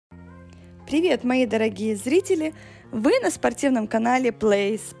Привет, мои дорогие зрители! Вы на спортивном канале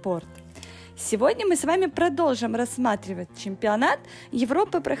Play Sport. Сегодня мы с вами продолжим рассматривать чемпионат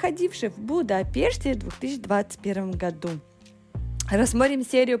Европы, проходивший в Будапеште в 2021 году. Рассмотрим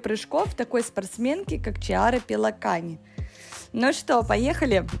серию прыжков такой спортсменки, как Chiara PELLACANI. Ну что,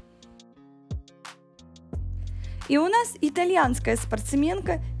 поехали! И у нас итальянская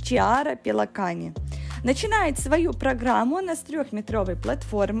спортсменка Chiara PELLACANI. Начинает свою программу на с 3-метровой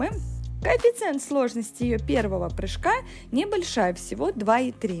платформы. Коэффициент сложности ее первого прыжка небольшая, всего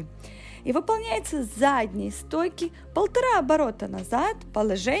 2,3. И выполняется с задней стойки, 1,5 оборота назад,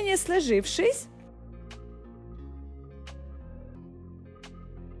 положение сложившись.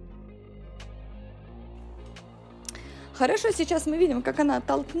 Хорошо, сейчас мы видим, как она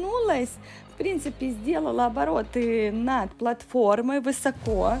оттолкнулась. В принципе, сделала обороты над платформой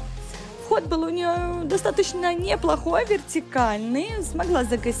высоко. Ход был у нее достаточно неплохой, вертикальный, смогла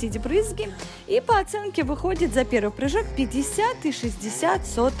загасить брызги. И по оценке выходит за первый прыжок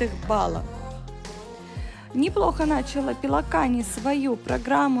 50,60 балла. Неплохо начала PELLACANI свою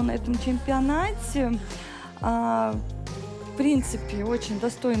программу на этом чемпионате. В принципе, очень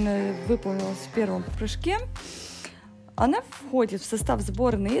достойно выполнилась в первом прыжке. Она входит в состав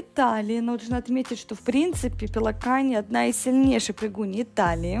сборной Италии, но нужно отметить, что в принципе PELLACANI одна из сильнейших прыгуней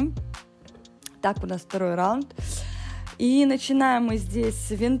Италии. Так, у нас второй раунд. И начинаем мы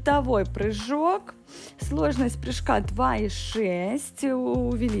здесь винтовой прыжок. Сложность прыжка 2,6.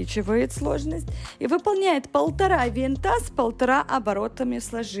 Увеличивает сложность. И выполняет 1,5 винта с 1,5 оборотами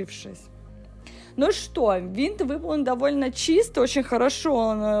сложившись. Ну что, винт выполнен довольно чисто, очень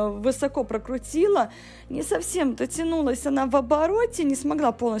хорошо, высоко прокрутила. Не совсем дотянулась она в обороте, не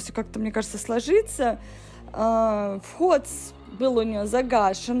смогла полностью как-то, мне кажется, сложиться. Вход был у нее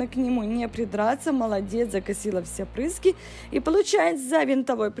загашен, к нему не придраться, молодец, загасила все прыски. И получает за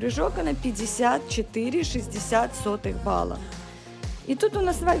винтовой прыжок она 54,60 балла. И тут у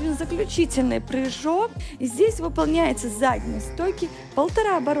нас с вами заключительный прыжок. И здесь выполняется с задней стойки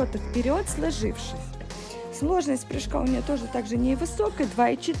 1,5 оборота вперед, сложившись. Сложность прыжка у нее тоже также невысокая,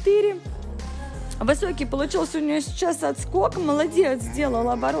 2,4. Высокий получился у нее сейчас отскок. Молодец,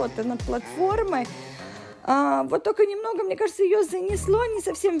 сделала обороты над платформой. Вот только немного, мне кажется, ее занесло, не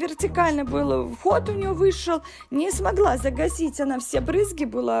совсем вертикально был вход у нее вышел, не смогла загасить она все брызги,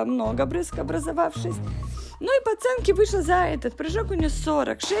 было много брызг образовавшись. Ну и по оценке вышла за этот прыжок у нее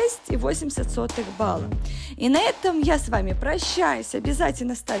 46,80 балла. И на этом я с вами прощаюсь.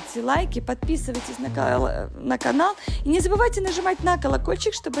 Обязательно ставьте лайки, подписывайтесь на канал и не забывайте нажимать на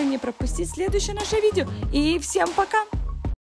колокольчик, чтобы не пропустить следующее наше видео. И всем пока!